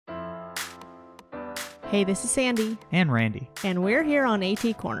Hey, this is Sandy. And Randy. And we're here on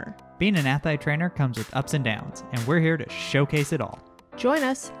AT Corner. Being an athlete trainer comes with ups and downs, and we're here to showcase it all. Join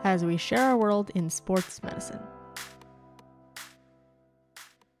us as we share our world in sports medicine.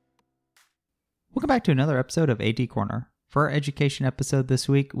 Welcome back to another episode of AT Corner. For our education episode this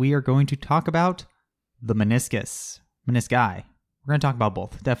week, we are going to talk about the meniscus. Menisci. We're going to talk about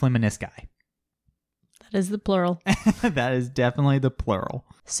both. Definitely menisci. That is the plural. That is definitely the plural.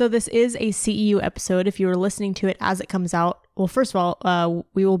 So this is a CEU episode if you were listening to it as it comes out. Well, first of all,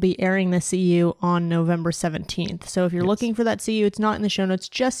 we will be airing the CEU on November 17th. So if you're looking for that CEU, it's not in the show notes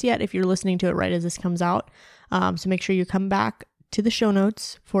just yet if you're listening to it right as this comes out. So make sure you come back to the show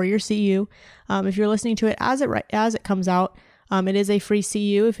notes for your CEU. If you're listening to it as it comes out, it is a free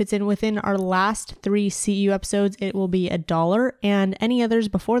CEU. If it's within our last 3 CEU episodes, it will be $1, and any others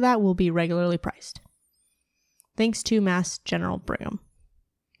before that will be regularly priced. Thanks to Mass General Brigham.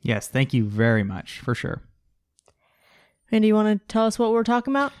 Yes, thank you very much, for sure. And do you want to tell us what we're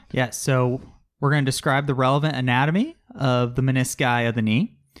talking about? Yes, so we're going to describe the relevant anatomy of the menisci of the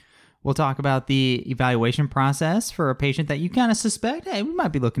knee. We'll talk about the evaluation process for a patient that you kind of suspect, hey, we might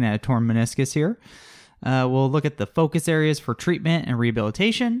be looking at a torn meniscus here. We'll look at the focus areas for treatment and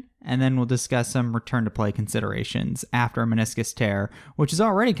rehabilitation, and then we'll discuss some return to play considerations after a meniscus tear, which is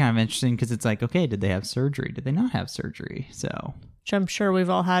already kind of interesting because it's like, okay, did they have surgery? Did they not have surgery? So, which I'm sure we've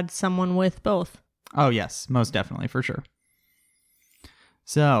all had someone with both. Oh, yes, most definitely, for sure.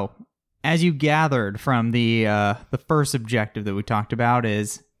 So, as you gathered from the first objective that we talked about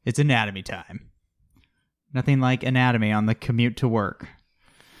is it's anatomy time. Nothing like anatomy on the commute to work.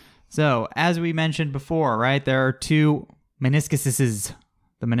 So, as we mentioned before, right, there are 2 meniscuses,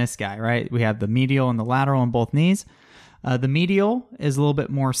 the menisci, right? We have the medial and the lateral on both knees. The medial is a little bit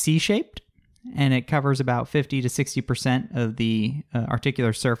more C-shaped, and it covers about 50 to 60% of the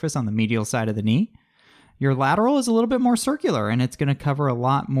articular surface on the medial side of the knee. Your lateral is a little bit more circular, and it's going to cover a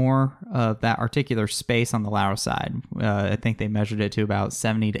lot more of that articular space on the lateral side. I think they measured it to about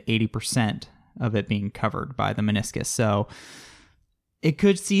 70 to 80% of it being covered by the meniscus. So it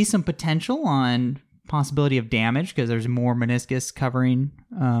could see some potential on possibility of damage because there's more meniscus covering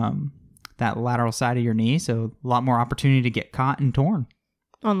that lateral side of your knee. So a lot more opportunity to get caught and torn.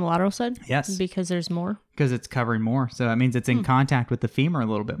 On the lateral side? Yes. Because there's more? Because it's covering more. So that means it's in contact with the femur a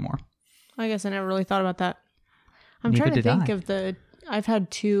little bit more. I guess I never really thought about that. I'm Neither trying to think I. of I've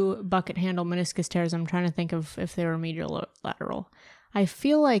had 2 bucket handle meniscus tears. I'm trying to think of if they were medial or lateral. I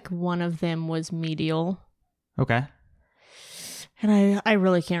feel like one of them was medial. Okay. And I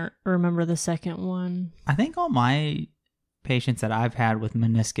really can't remember the second one. I think all my patients that I've had with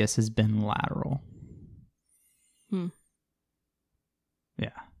meniscus has been lateral. Yeah.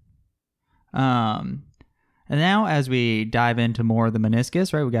 And now as we dive into more of the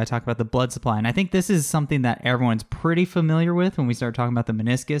meniscus, right, we got to talk about the blood supply. And I think this is something that everyone's pretty familiar with when we start talking about the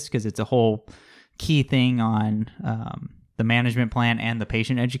meniscus because it's a whole key thing on the management plan and the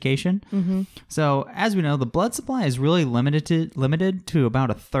patient education. Mm-hmm. So as we know, the blood supply is really limited to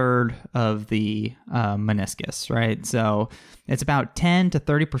about 1/3 of the meniscus, right? So it's about 10 to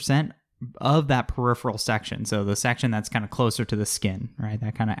 30% of that peripheral section. So the section that's kind of closer to the skin, right?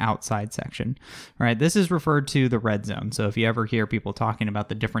 That kind of outside section, right? This is referred to the red zone. So if you ever hear people talking about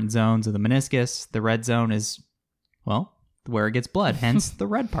the different zones of the meniscus, the red zone is, well, where it gets blood, hence the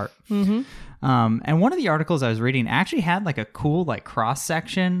red part. Mm-hmm. And one of the articles I was reading actually had like a cool like cross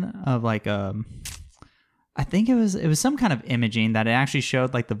section of like I think it was some kind of imaging that it actually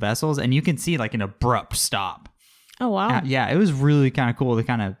showed like the vessels, and you can see like an abrupt stop. Oh, wow. Yeah, it was really kind of cool to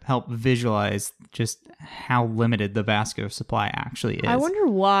kind of help visualize just how limited the vascular supply actually is. I wonder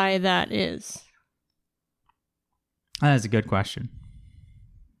why that is. That is a good question.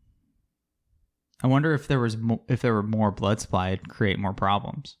 I wonder if there were more blood supply, it'd create more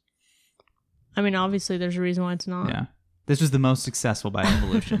problems. I mean, obviously, there's a reason why it's not. Yeah. This was the most successful by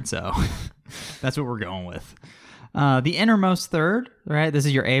evolution, so that's what we're going with. The innermost third, right? This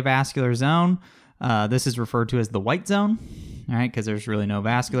is your avascular zone. This is referred to as the white zone, all right? Because there's really no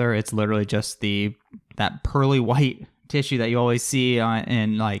vascular. It's literally just that pearly white tissue that you always see on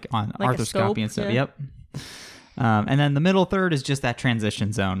arthroscopy and stuff. Yeah. Yep. And then the middle third is just that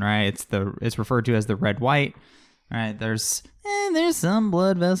transition zone, right? It's referred to as the red-white, right? There's some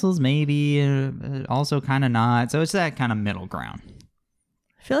blood vessels, maybe, also kind of not. So it's that kind of middle ground.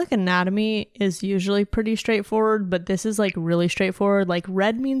 I feel like anatomy is usually pretty straightforward, but this is like really straightforward. Like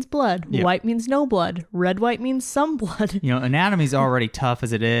red means blood, white means no blood, red, white means some blood. You know, anatomy's already tough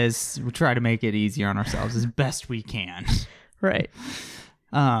as it is. We try to make it easier on ourselves as best we can. Right.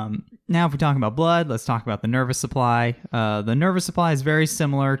 Now, if we're talking about blood, let's talk about the nervous supply. The nervous supply is very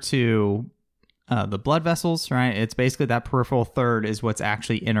similar to the blood vessels, right? It's basically that peripheral third is what's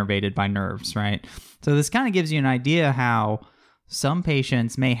actually innervated by nerves, right? So this kind of gives you an idea how some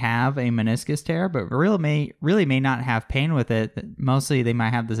patients may have a meniscus tear, but really may not have pain with it. Mostly they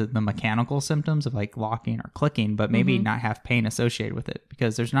might have the mechanical symptoms of like locking or clicking, but maybe not have pain associated with it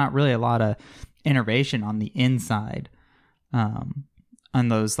because there's not really a lot of innervation on the inside on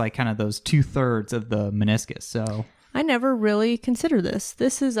those like kind of those 2/3 of the meniscus. So I never really considered this.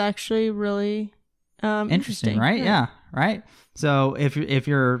 This is actually really interesting, right? Yeah, right. So if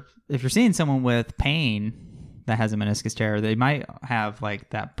you're seeing someone with pain that has a meniscus tear, they might have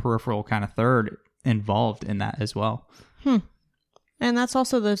like that peripheral kind of third involved in that as well. And that's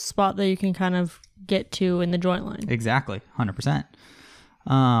also the spot that you can kind of get to in the joint line. Exactly, 100%.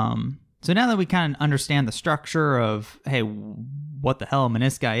 So now that we kind of understand the structure of, hey, what the hell what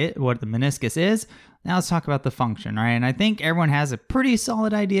the meniscus is, now let's talk about the function, right? And I think everyone has a pretty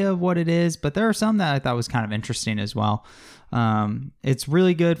solid idea of what it is, but there are some that I thought was kind of interesting as well. It's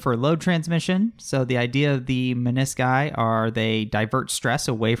really good for load transmission. So the idea of the menisci are they divert stress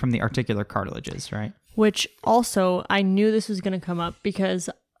away from the articular cartilages, right? Which also, I knew this was going to come up because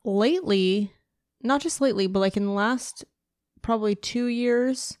lately, not just lately, but like in the last probably 2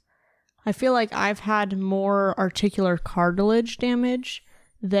 years, I feel like I've had more articular cartilage damage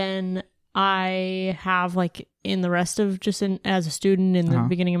than I have like in the rest of as a student in the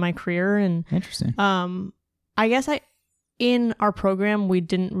beginning of my career. And interesting. I guess in our program, we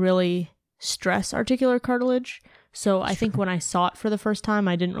didn't really stress articular cartilage. So I think when I saw it for the first time,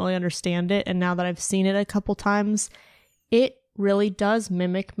 I didn't really understand it. And now that I've seen it a couple times, it really does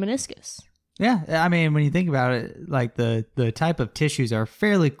mimic meniscus. Yeah, I mean, when you think about it, like the type of tissues are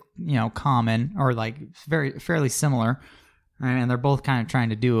fairly, common or like fairly similar, right? And they're both kind of trying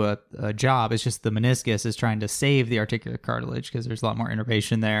to do a job. It's just the meniscus is trying to save the articular cartilage because there's a lot more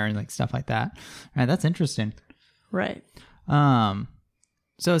innervation there and like stuff like that. Right, that's interesting. Right.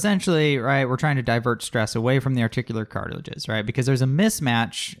 So essentially, right, we're trying to divert stress away from the articular cartilages, right? Because there's a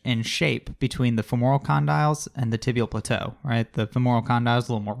mismatch in shape between the femoral condyles and the tibial plateau, right? The femoral condyle is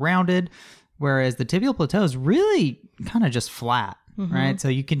a little more rounded, whereas the tibial plateau is really kind of just flat, right? So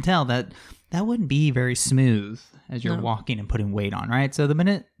you can tell that wouldn't be very smooth as you're walking and putting weight on, right? So the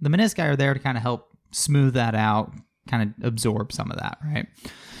menisci are there to kind of help smooth that out, kind of absorb some of that, right?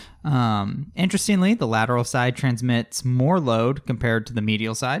 Interestingly, the lateral side transmits more load compared to the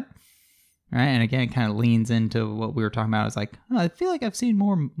medial side, right? And again, it kind of leans into what we were talking about. It's like, I feel like I've seen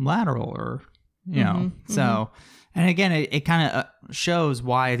more lateral or, so, and again, it kind of shows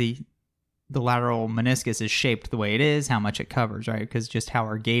why the lateral meniscus is shaped the way it is, how much it covers, right? Because just how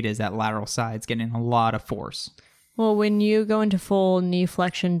our gait is, that lateral side's getting a lot of force. Well, when you go into full knee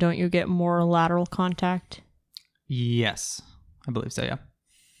flexion, don't you get more lateral contact? Yes, I believe so, yeah.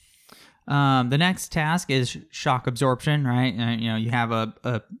 The next task is shock absorption, right? You have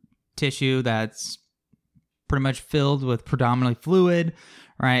a tissue that's pretty much filled with predominantly fluid,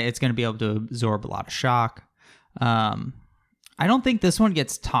 right? It's going to be able to absorb a lot of shock. I don't think this one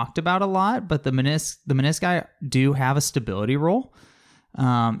gets talked about a lot, but the menisci do have a stability role,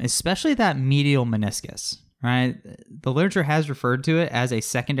 especially that medial meniscus, right? The literature has referred to it as a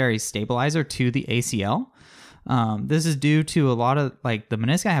secondary stabilizer to the ACL. This is due to a lot of like the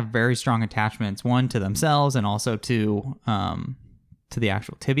menisci have very strong attachments, one to themselves and also to the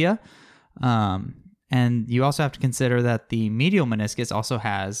actual tibia. And you also have to consider that the medial meniscus also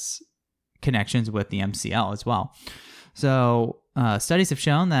has connections with the MCL as well. So studies have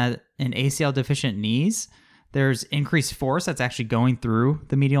shown that in ACL deficient knees, there's increased force that's actually going through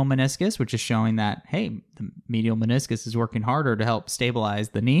the medial meniscus, which is showing that, hey, the medial meniscus is working harder to help stabilize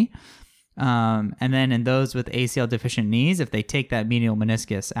the knee. And then in those with ACL deficient knees, if they take that medial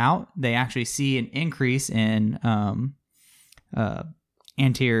meniscus out, they actually see an increase in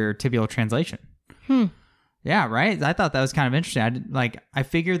anterior tibial translation. Yeah, right. I thought that was kind of interesting. I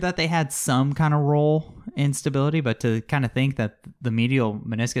figured that they had some kind of role in stability, but to kind of think that the medial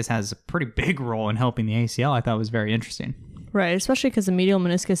meniscus has a pretty big role in helping the ACL, I thought was very interesting. Right, especially because the medial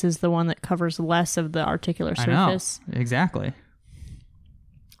meniscus is the one that covers less of the articular surface. I know, exactly.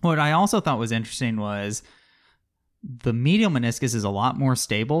 What I also thought was interesting was the medial meniscus is a lot more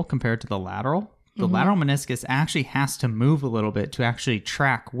stable compared to the lateral. The lateral meniscus actually has to move a little bit to actually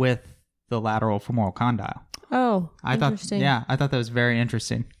track with the lateral femoral condyle. Oh, interesting. I thought that was very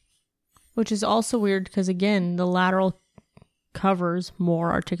interesting. Which is also weird because, again, the lateral covers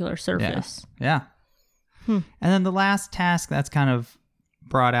more articular surface. Yeah. And then the last task that's kind of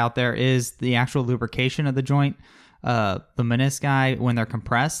brought out there is the actual lubrication of the joint. The menisci, when they're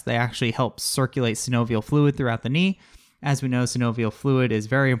compressed, they actually help circulate synovial fluid throughout the knee. as we know, synovial fluid is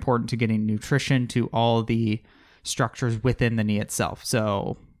very important to getting nutrition to all the structures within the knee itself.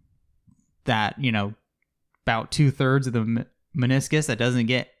 So that, about 2/3 of the meniscus that doesn't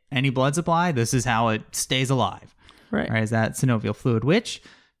get any blood supply, this is how it stays alive. Right. Is that synovial fluid, which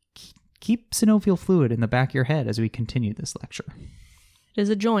keep synovial fluid in the back of your head as we continue this lecture. It is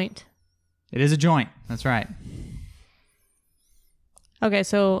a joint. It is a joint. That's right. Okay,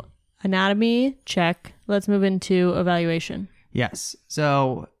 so anatomy, check. Let's move into evaluation. Yes.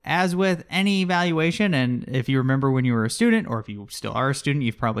 So as with any evaluation, and if you remember when you were a student, or if you still are a student,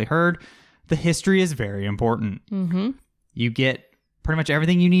 you've probably heard, the history is very important. Mm-hmm. You get pretty much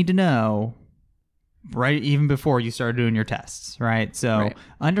everything you need to know right even before you start doing your tests, right? So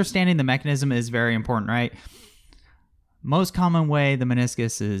understanding the mechanism is very important, right? Most common way the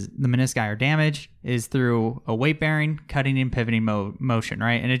menisci are damaged is through a weight-bearing, cutting, and pivoting motion,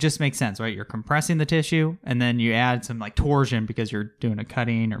 right? And it just makes sense, right? You're compressing the tissue, and then you add some like torsion because you're doing a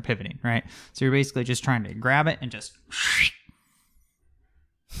cutting or pivoting, right? So you're basically just trying to grab it and just...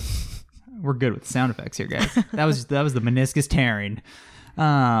 We're good with sound effects here, guys. That was the meniscus tearing.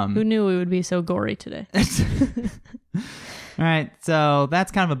 Who knew we would be so gory today? All right, so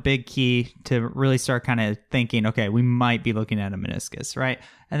that's kind of a big key to really start kind of thinking, okay, we might be looking at a meniscus, right?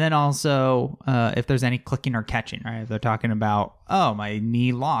 And then also, if there's any clicking or catching, right? If they're talking about, oh, my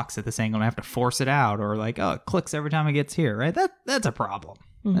knee locks at this angle and I have to force it out, or like, oh, it clicks every time it gets here, right? That's a problem.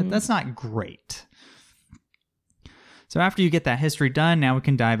 Mm-hmm. That's not great. So after you get that history done, now we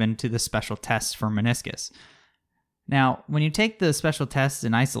can dive into the special tests for meniscus. Now, when you take the special tests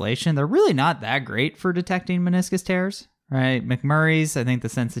in isolation, they're really not that great for detecting meniscus tears, right? McMurray's, I think the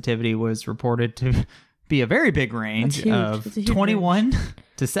sensitivity was reported to be a very big range of 21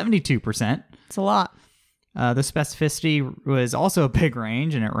 to 72%. It's a lot. The specificity was also a big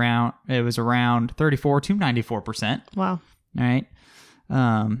range, and it was around 34 to 94%. Wow. All right.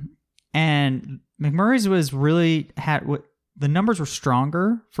 And McMurray's the numbers were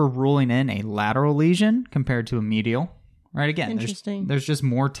stronger for ruling in a lateral lesion compared to a medial, right? Again, interesting. There's just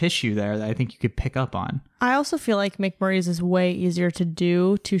more tissue there that I think you could pick up on. I also feel like McMurray's is way easier to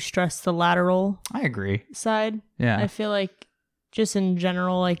do to stress the lateral I agree. side. Yeah. I feel like just in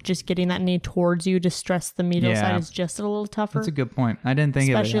general, like just getting that knee towards you to stress the medial side is just a little tougher. That's a good point. I didn't think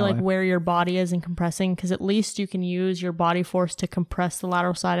of it especially like where your body is in compressing, because at least you can use your body force to compress the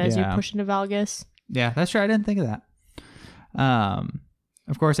lateral side as you push into valgus. Yeah, that's true. I didn't think of that.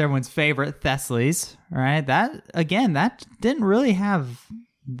 Of course, everyone's favorite, Thessalys, right? That didn't really have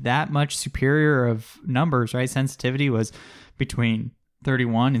that much superior of numbers, right? Sensitivity was between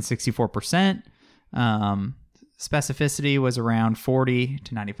 31 and 64%. Specificity was around 40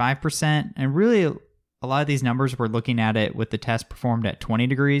 to 95%. And really, a lot of these numbers, we're looking at it with the test performed at 20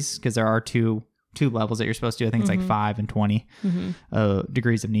 degrees, because there are two levels that you're supposed to do. I think it's like 5 and 20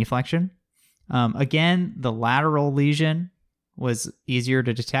 degrees of knee flexion. Again, the lateral lesion was easier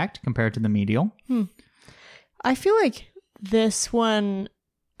to detect compared to the medial. I feel like this one,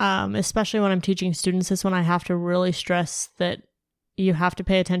 especially when I'm teaching students, this one I have to really stress that you have to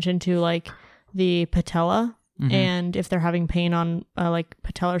pay attention to like the patella and if they're having pain on like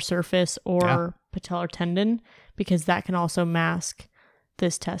patellar surface or patellar tendon, because that can also mask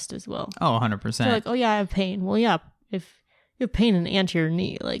this test as well. Oh, 100%. So like, oh yeah, I have pain. Well, yeah, if you have pain in the anterior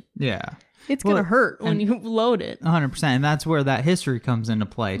knee, like it's going to hurt when you load it. 100%. And that's where that history comes into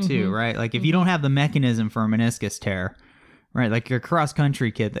play too, right? Like if you don't have the mechanism for a meniscus tear, right? Like your cross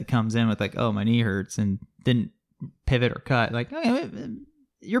country kid that comes in with like, oh, my knee hurts and didn't pivot or cut. Like,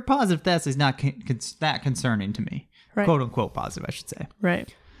 your positive test is not that concerning to me. Right. Quote unquote positive, I should say.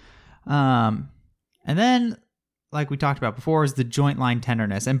 Right. And then, like we talked about before, is the joint line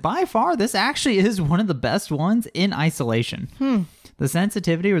tenderness. And by far, this actually is one of the best ones in isolation. The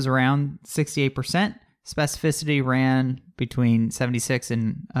sensitivity was around 68%. Specificity ran between 76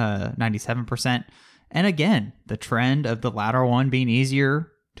 and 97%. And again, the trend of the lateral one being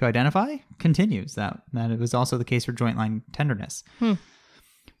easier to identify continues. That it was also the case for joint line tenderness.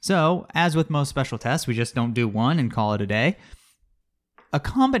 So, as with most special tests, we just don't do one and call it a day. A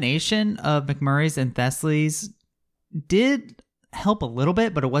combination of McMurray's and Thessalys did help a little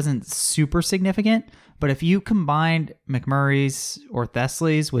bit, but it wasn't super significant. But if you combined McMurray's or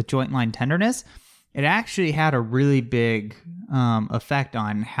Thessalys with joint line tenderness, it actually had a really big effect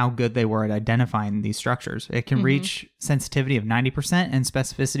on how good they were at identifying these structures. It can reach sensitivity of 90% and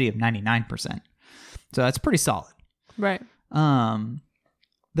specificity of 99%. So that's pretty solid. Right.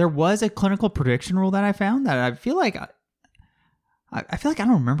 There was a clinical prediction rule that I found that I feel like I don't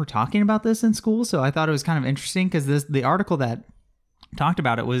remember talking about this in school, so I thought it was kind of interesting because the article that talked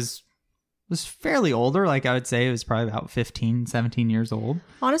about it was was fairly older. Like I would say it was probably about 15, 17 years old.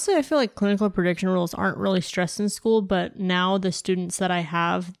 Honestly, I feel like clinical prediction rules aren't really stressed in school, but now the students that I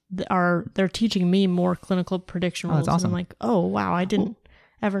have they're teaching me more clinical prediction rules. That's awesome. And I'm like, oh wow, I didn't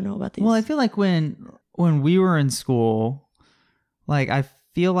ever know about these. Well, I feel like when we were in school, like I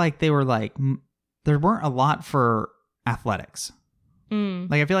feel like they were like there weren't a lot for athletics.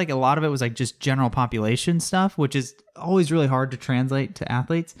 Like I feel like a lot of it was like just general population stuff, which is always really hard to translate to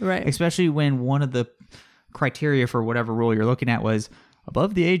athletes, right? Especially when one of the criteria for whatever rule you're looking at was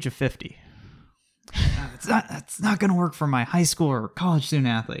above the age of 50. That's not going to work for my high school or college student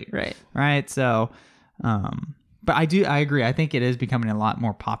athlete, right? So, but I agree. I think it is becoming a lot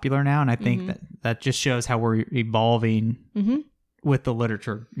more popular now, and I think that just shows how we're evolving with the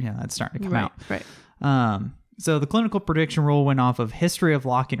literature. That's starting to come out, right? So the clinical prediction rule went off of history of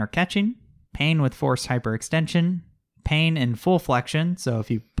locking or catching, pain with forced hyperextension, pain in full flexion. So if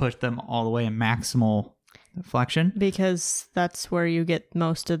you push them all the way in maximal flexion. Because that's where you get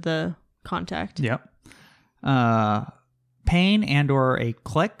most of the contact. Yep. Pain and or a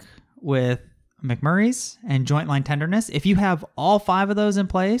click with McMurray's and joint line tenderness. If you have all 5 of those in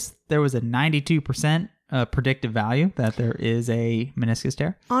place, there was a 92% predictive value that there is a meniscus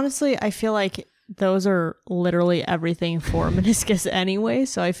tear. Honestly, I feel like those are literally everything for meniscus anyway.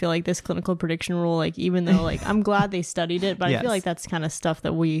 So I feel like this clinical prediction rule, like even though like I'm glad they studied it, but I feel like that's kind of stuff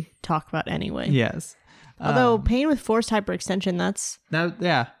that we talk about anyway. Yes. Although pain with forced hyperextension,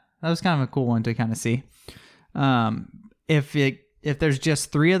 that was kind of a cool one to kind of see. If there's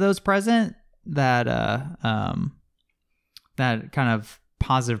just 3 of those present, that that kind of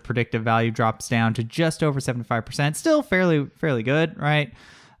positive predictive value drops down to just over 75%. Still fairly good, right?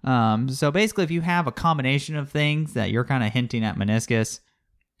 So basically, if you have a combination of things that you're kind of hinting at meniscus,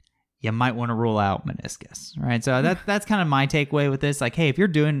 you might want to rule out meniscus, right? So that's kind of my takeaway with this. Like, hey, if you're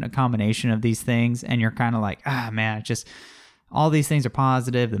doing a combination of these things and you're kind of like, man, it's just all these things are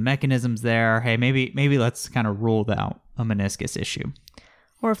positive, the mechanism's there. Hey, maybe let's kind of rule out a meniscus issue.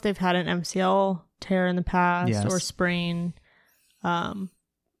 Or if they've had an MCL tear in the past or sprain.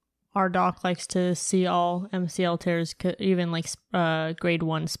 Our doc likes to see all MCL tears, even like grade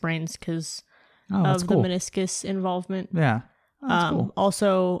 1 sprains, because of the meniscus involvement. Yeah. That's cool.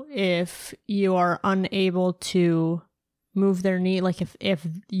 Also, if you are unable to move their knee, like if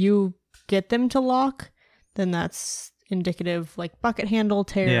you get them to lock, then that's indicative, like bucket handle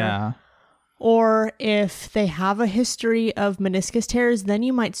tear. Yeah. Or if they have a history of meniscus tears, then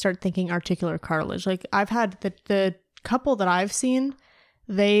you might start thinking articular cartilage. Like I've had the couple that I've seen.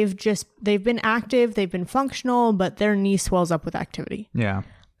 They've been active, they've been functional, but their knee swells up with activity. Yeah.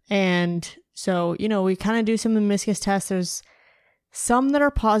 And so, we kind of do some meniscus tests. There's some that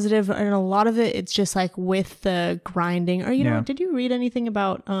are positive, and a lot of it's just like with the grinding. Or, did you read anything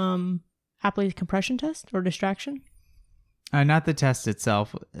about Apley's compression test or distraction? Not the test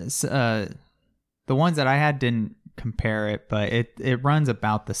itself. The ones that I had didn't compare it, but it runs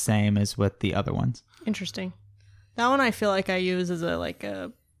about the same as with the other ones. Interesting. That one I feel like I use as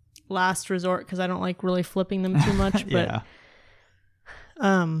a last resort because I don't like really flipping them too much. But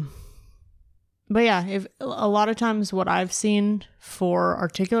but yeah, if a lot of times what I've seen for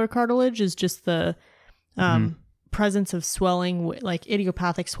articular cartilage is just the presence of swelling, like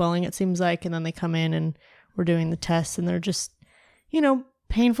idiopathic swelling, it seems like, and then they come in and we're doing the tests and they're just,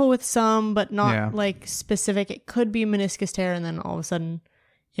 painful with some, but not like specific. It could be meniscus tear, and then all of a sudden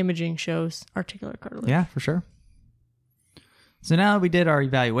imaging shows articular cartilage. Yeah, for sure. So now that we did our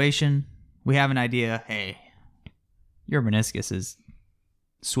evaluation, we have an idea, hey, your meniscus is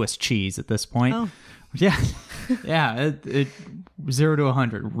Swiss cheese at this point. Oh. Yeah. Yeah. It 0 to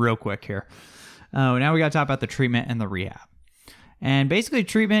 100 real quick here. Now we got to talk about the treatment and the rehab. And basically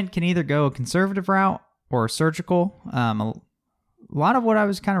treatment can either go a conservative route or surgical. A lot of what I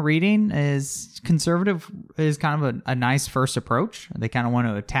was kind of reading is conservative is kind of a nice first approach. They kind of want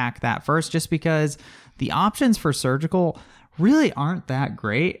to attack that first just because the options for surgical really aren't that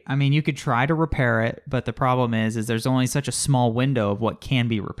great. I mean, you could try to repair it, but the problem is there's only such a small window of what can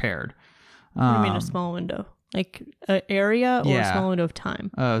be repaired. What do you mean a small window? Like an area or a small window of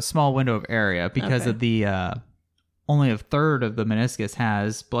time? A small window of area because of the only a third of the meniscus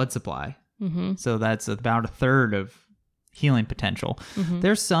has blood supply. Mm-hmm. So that's about a third of healing potential. Mm-hmm.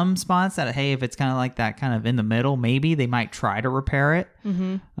 There's some spots that, hey, if it's kind of like that kind of in the middle, maybe they might try to repair it.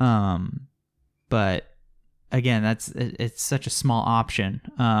 Mm-hmm. But again, it's such a small option.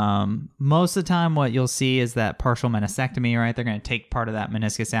 Most of the time what you'll see is that partial meniscectomy, right? They're going to take part of that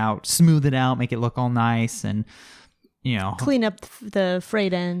meniscus out, smooth it out, make it look all nice, and clean up the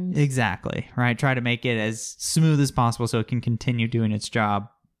frayed ends. Exactly, right? Try to make it as smooth as possible so it can continue doing its job.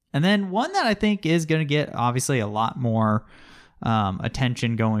 And then one that I think is going to get obviously a lot more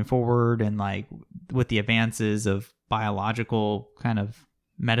attention going forward, and like with the advances of biological kind of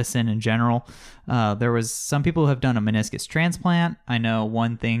medicine in general, there was some people who have done a meniscus transplant. I know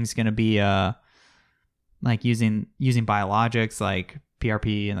one thing's going to be like using biologics like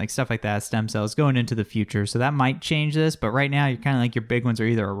PRP and like stuff like that, stem cells going into the future. So that might change this, but right now you're kind of like your big ones are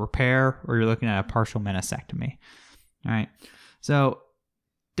either a repair or you're looking at a partial meniscectomy. All right. So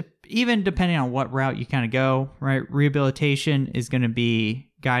even depending on what route you kind of go, right, rehabilitation is going to be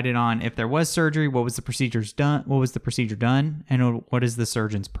guided on if there was surgery, what was the procedure done, and what is the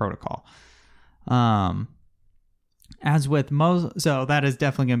surgeon's protocol. As with most, so that is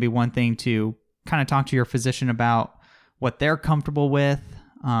definitely going to be one thing to kind of talk to your physician about what they're comfortable with,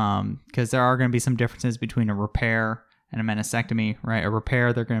 because there are going to be some differences between a repair and a meniscectomy, right? A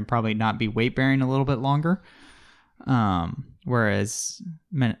repair, they're going to probably not be weight bearing a little bit longer. Whereas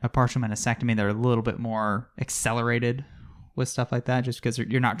a partial meniscectomy, they're a little bit more accelerated with stuff like that, just because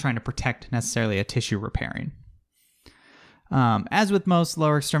you're not trying to protect necessarily a tissue repairing. As with most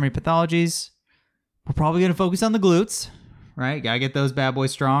lower extremity pathologies, we're probably going to focus on the glutes, right? Got to get those bad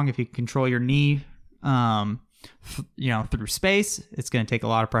boys strong. If you control your knee, through space, it's going to take a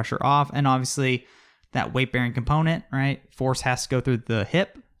lot of pressure off. And obviously that weight bearing component, right? Force has to go through the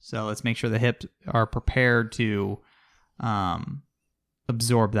hip. So let's make sure the hips are prepared to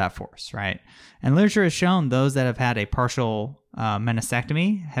absorb that force, right? And literature has shown those that have had a partial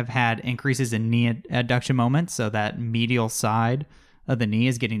meniscectomy have had increases in knee adduction moments, so that medial side of the knee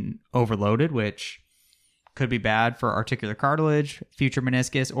is getting overloaded, which could be bad for articular cartilage, future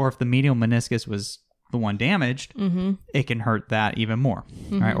meniscus, or if the medial meniscus was the one damaged, it can hurt that even more,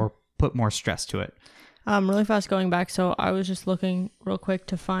 right? Or put more stress to it. Really fast going back, so I was just looking real quick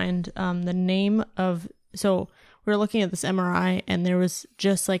to find the name of, so we were looking at this MRI and there was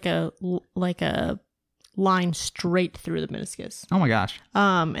just like a line straight through the meniscus. Oh my gosh.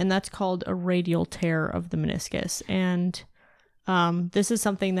 And that's called a radial tear of the meniscus. And this is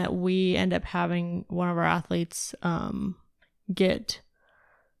something that we end up having one of our athletes get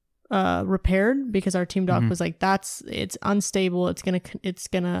repaired, because our team doc was like, it's unstable. It's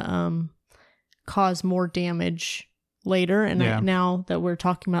gonna cause more damage later. And now that we're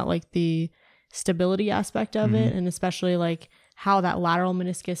talking about like the stability aspect of it, and especially like how that lateral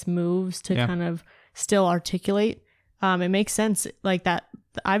meniscus moves to kind of still articulate, it makes sense like that.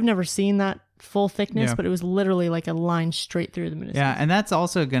 I've never seen that full thickness, but it was literally like a line straight through the meniscus. Yeah, and that's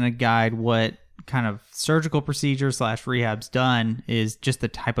also going to guide what kind of surgical procedure / rehab's done, is just the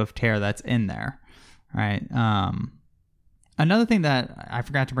type of tear that's in there, right? Another thing that I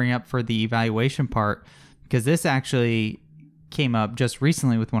forgot to bring up for the evaluation part, because this actually came up just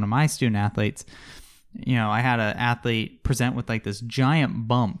recently with one of my student athletes. I had an athlete present with like this giant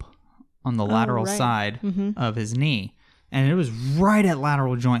bump on the lateral side of his knee, and it was right at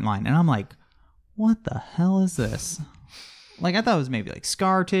lateral joint line. And I'm like, what the hell is this? Like, I thought it was maybe like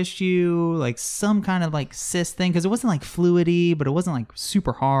scar tissue, like some kind of like cyst thing, because it wasn't like fluidy, but it wasn't like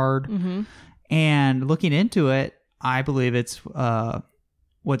super hard. And looking into it, I believe it's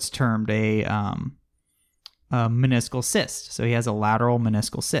what's termed a meniscal cyst. So he has a lateral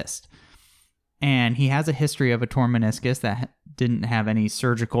meniscal cyst. And he has a history of a torn meniscus that didn't have any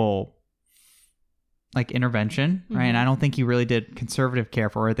surgical like intervention, right? And I don't think he really did conservative care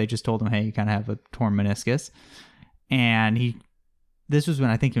for it. They just told him, hey, you kind of have a torn meniscus. And this was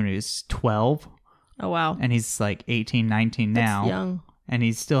when he was 12. Oh, wow. And he's like 18, 19 now. That's young. And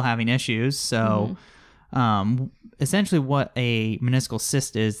he's still having issues. So essentially what a meniscal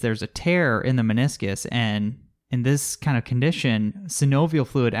cyst is, there's a tear in the meniscus, and in this kind of condition, synovial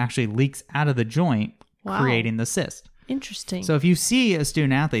fluid actually leaks out of the joint, creating the cyst. Interesting. So if you see a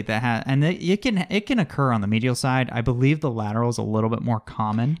student athlete that has, and it can occur on the medial side, I believe the lateral is a little bit more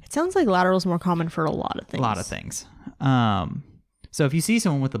common. It sounds like lateral is more common for a lot of things. So if you see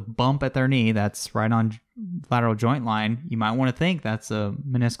someone with a bump at their knee that's right on lateral joint line, you might want to think that's a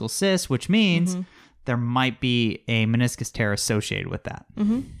meniscal cyst, which means there might be a meniscus tear associated with that.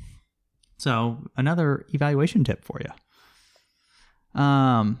 So another evaluation tip for you.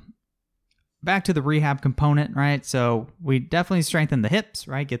 Back to the rehab component, right? So we definitely strengthen the hips,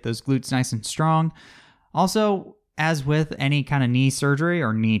 right? Get those glutes nice and strong. Also, as with any kind of knee surgery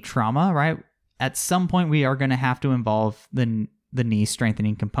or knee trauma, right? At some point, we are going to have to involve the knee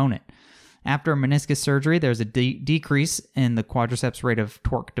strengthening component. After a meniscus surgery, there's a decrease in the quadriceps rate of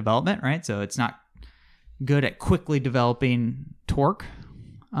torque development, right? So it's not good at quickly developing torque.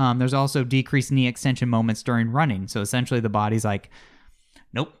 There's also decreased knee extension moments during running. So essentially the body's like,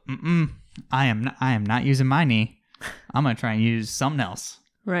 nope, I am not using my knee. I'm going to try and use something else.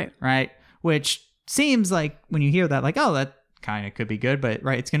 Right. Right. Which seems like when you hear that, like, oh, that kind of could be good, but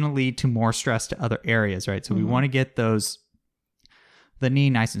right, it's going to lead to more stress to other areas, right? So we want to get the knee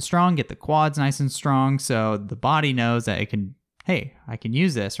nice and strong, get the quads nice and strong, so the body knows that it can, hey, I can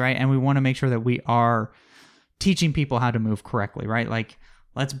use this, right? And we want to make sure that we are teaching people how to move correctly, right? Like,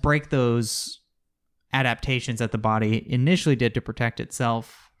 let's break those adaptations that the body initially did to protect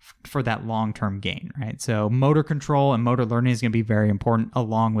itself for that long-term gain, right? So motor control and motor learning is going to be very important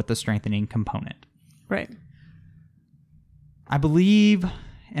along with the strengthening component. Right. I believe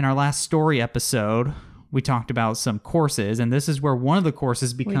in our last story episode, we talked about some courses, and this is where one of the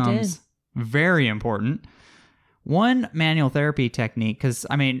courses becomes very important. One manual therapy technique, because,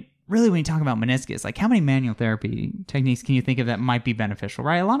 I mean, really when you talk about meniscus, like how many manual therapy techniques can you think of that might be beneficial,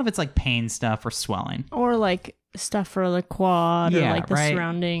 right? A lot of it's like pain stuff or swelling. Or like stuff for the quad or like the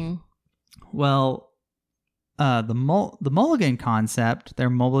surrounding. Well, the Mulligan concept, their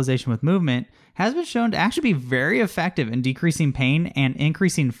mobilization with movement, has been shown to actually be very effective in decreasing pain and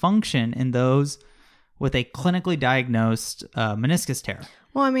increasing function in those with a clinically diagnosed meniscus tear.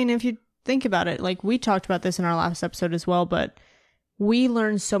 Well, I mean, if you think about it, like we talked about this in our last episode as well, but we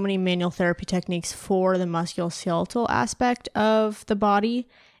learned so many manual therapy techniques for the musculoskeletal aspect of the body.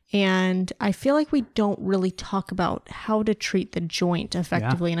 And I feel like we don't really talk about how to treat the joint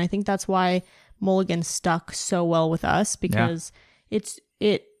effectively. Yeah. And I think that's why Mulligan stuck so well with us, because it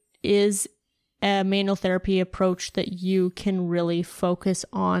is a manual therapy approach that you can really focus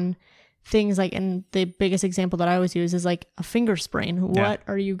on things like, and the biggest example that I always use is like a finger sprain. What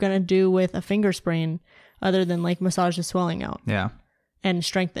are you going to do with a finger sprain other than like massage the swelling out? Yeah. And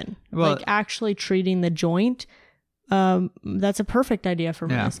strengthen. Well, like actually treating the joint. That's a perfect idea for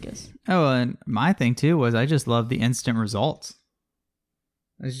meniscus. Oh, and my thing too was I just love the instant results.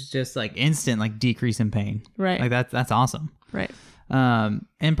 It's just like instant, like decrease in pain. Right. Like that's awesome. Right.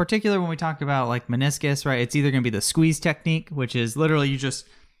 In particular, when we talk about like meniscus, right, it's either going to be the squeeze technique, which is literally you just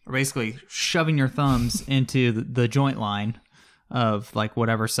are basically shoving your thumbs into the joint line of like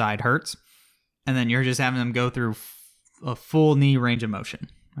whatever side hurts. And then you're just having them go through a full knee range of motion,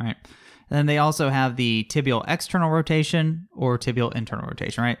 right? And then they also have the tibial external rotation or tibial internal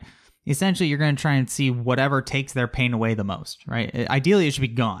rotation, right? Essentially, you're going to try and see whatever takes their pain away the most, right? Ideally, it should be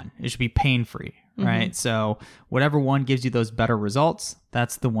gone. It should be pain-free, right? So whatever one gives you those better results,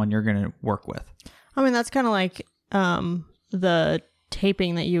 that's the one you're going to work with. I mean, that's kind of like the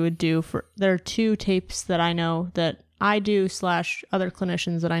taping that you would do for, there are two tapes that I know that I do / other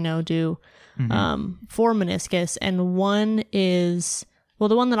clinicians that I know do for meniscus. And one is, well,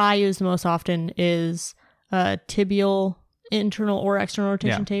 the one that I use the most often is tibial internal or external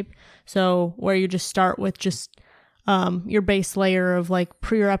rotation tape. So where you just start with just your base layer of like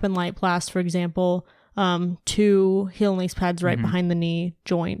pre-rep and light blast, for example, 2 heel and lace pads right behind the knee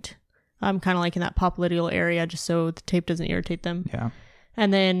joint. Kind of like in that popliteal area, just so the tape doesn't irritate them. Yeah.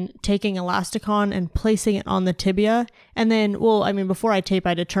 And then taking Elasticon and placing it on the tibia. And then, well, I mean, before I tape,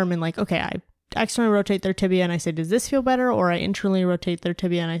 I determine like, okay, I externally rotate their tibia and I say, does this feel better? Or I internally rotate their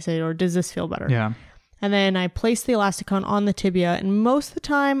tibia and I say, or does this feel better? Yeah. And then I place the Elasticon on the tibia. And most of the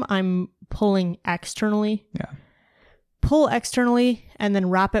time I'm pulling externally. Yeah. Pull externally and then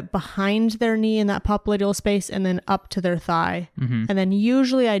wrap it behind their knee in that popliteal space and then up to their thigh. And then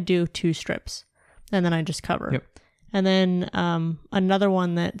usually I do 2 strips and then I just cover. Yep. And then another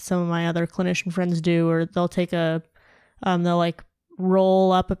one that some of my other clinician friends do, or they'll take they'll like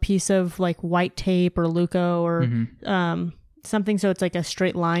roll up a piece of like white tape or Luco or something, so it's like a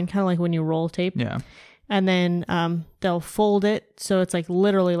straight line, kind of like when you roll tape. Yeah. And then they'll fold it so it's like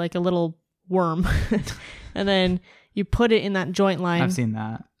literally like a little worm. And then you put it in that joint line. I've seen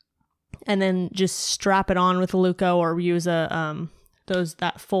that. And then just strap it on with a Luco or use that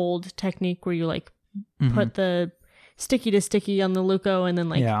fold technique where you like put the sticky to sticky on the Luco and then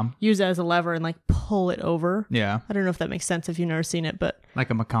like use it as a lever and like pull it over. Yeah. I don't know if that makes sense if you've never seen it, but like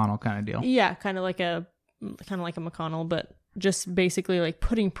a McConnell kind of deal. Yeah, kind of like a McConnell, but just basically like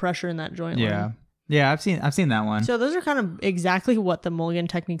putting pressure in that joint line. Yeah, I've seen that one. So those are kind of exactly what the Mulligan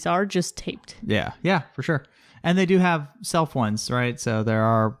techniques are, just taped. Yeah, for sure. And they do have self ones, right? So there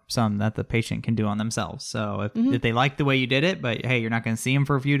are some that the patient can do on themselves. So if they like the way you did it, but hey, you're not going to see them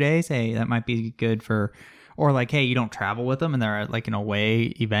for a few days, hey, that might be good for, or like, hey, you don't travel with them and they're at like an away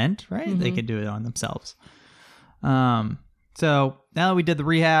event, right? They can do it on themselves. So now that we did the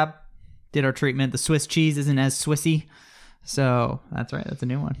rehab, did our treatment, the Swiss cheese isn't as Swissy. So that's right. That's a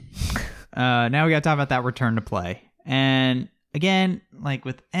new one. Now we got to talk about that return to play. And again, like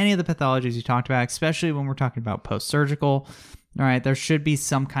with any of the pathologies you talked about, especially when we're talking about post-surgical, all right, there should be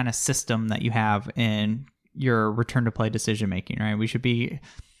some kind of system that you have in your return to play decision making, right? We should be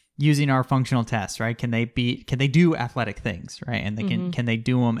using our functional tests, right? Can they do athletic things, right? And they can they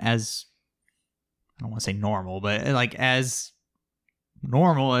do them as, I don't want to say normal, but like as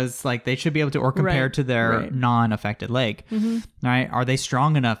normal as like they should be able to, or compared to their non-affected leg, right? Are they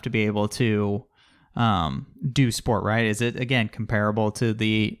strong enough to be able to do sport, right? Is it, again, comparable to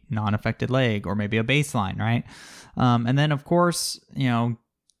the non-affected leg or maybe a baseline, right? And then, of course,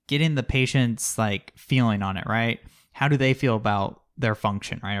 getting the patient's like feeling on it, right? How do they feel about their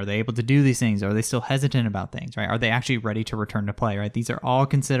function, right? Are they able to do these things? Are they still hesitant about things, right? Are they actually ready to return to play, right? These are all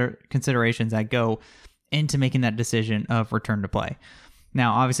considerations that go into making that decision of return to play.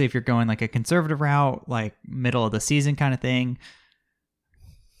 Now, obviously, if you're going like a conservative route, like middle of the season kind of thing,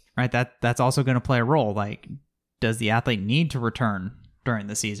 right, that's also going to play a role. Like, does the athlete need to return during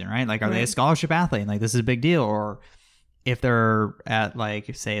the season, right? Like, are they a scholarship athlete? Like, this is a big deal. Or if they're at,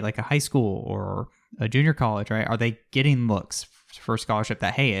 like, say, like a high school or a junior college, right, are they getting looks for scholarship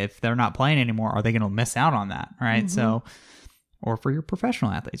that, hey, if they're not playing anymore, are they going to miss out on that, right? So, or for your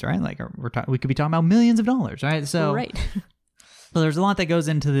professional athletes, right? Like, we could be talking about millions of dollars, right? So, so there's a lot that goes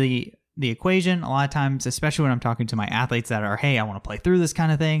into the equation. A lot of times, especially when I'm talking to my athletes that are, hey, I want to play through this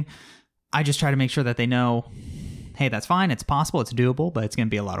kind of thing, I just try to make sure that they know, hey, that's fine. It's possible. It's doable, but it's going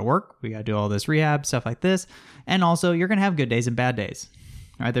to be a lot of work. We got to do all this rehab, stuff like this. And also, you're going to have good days and bad days.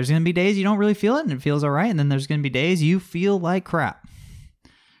 All right, there's going to be days you don't really feel it and it feels all right. And then there's going to be days you feel like crap.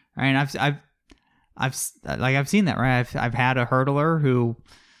 All right, and I've seen that, right? I've had a hurdler who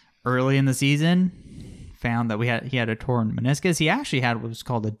early in the season found that he had a torn meniscus. He actually had what was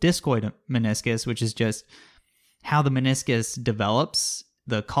called a discoid meniscus, which is just how the meniscus develops.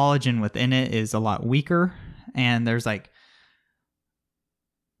 The collagen within it is a lot weaker, and there's like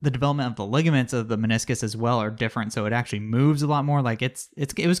the development of the ligaments of the meniscus as well are different, so it actually moves a lot more. Like it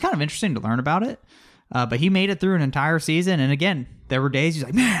was kind of interesting to learn about it, but he made it through an entire season. And again, there were days he's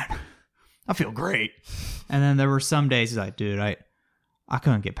like, man, I feel great, and then there were some days he's like, dude, I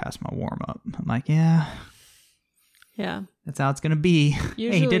couldn't get past my warm up. I'm like, yeah, that's how it's gonna be.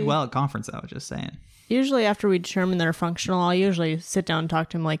 Usually, hey, he did well at conference, though. Just saying. Usually, after we determine they're functional, I'll usually sit down and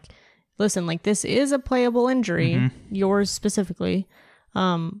talk to him. Like, listen, like this is a playable injury, yours specifically,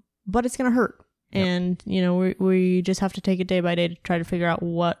 but it's gonna hurt, and we just have to take it day by day to try to figure out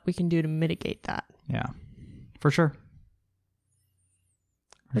what we can do to mitigate that. Yeah, for sure.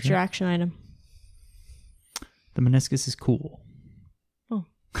 What's your action item? The meniscus is cool. Oh.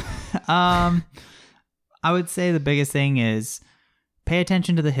 I would say the biggest thing is pay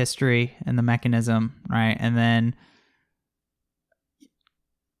attention to the history and the mechanism, right? And then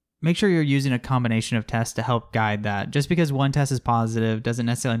make sure you're using a combination of tests to help guide that. Just because one test is positive doesn't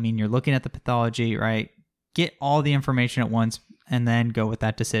necessarily mean you're looking at the pathology, right? Get all the information at once and then go with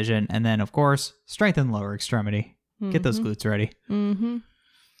that decision. And then, of course, strengthen lower extremity. Get those glutes ready. I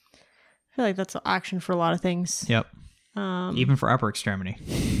feel like that's action for a lot of things. Yep. Even for upper extremity.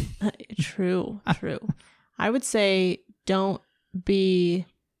 True. I would say don't be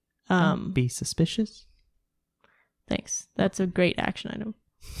suspicious. Thanks. That's a great action item.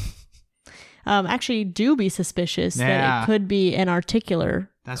 Actually, do be suspicious that it could be an articular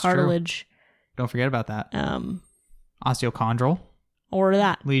cartilage. True. Don't forget about that. Osteochondral. Or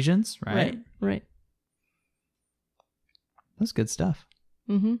that. Lesions, right? Right. That's good stuff.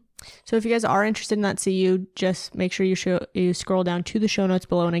 So if you guys are interested in that CU, just make sure you scroll down to the show notes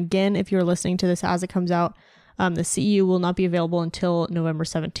below. And again, if you're listening to this as it comes out, the CU will not be available until November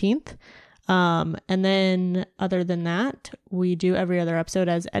 17th. And then other than that, we do every other episode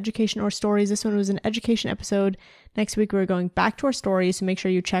as education or stories. This one was an education episode. Next week, we're going back to our stories. So make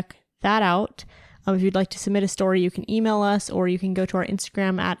sure you check that out. If you'd like to submit a story, you can email us, or you can go to our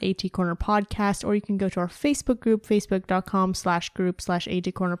Instagram at AT Corner Podcast, or you can go to our Facebook group,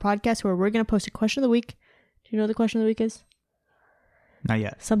 facebook.com/group/AT Corner Podcast, where we're going to post a question of the week. Do you know what the question of the week is? Not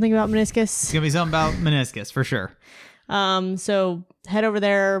yet. Something about meniscus. It's going to be something about meniscus for sure. So head over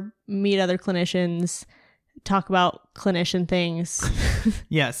there, meet other clinicians, talk about clinician things.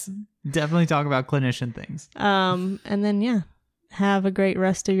 Yes, definitely talk about clinician things. And then, have a great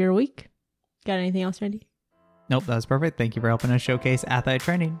rest of your week. Got anything else, Randy? Nope, that was perfect. Thank you for helping us showcase athletic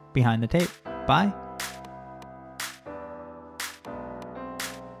training behind the tape. Bye.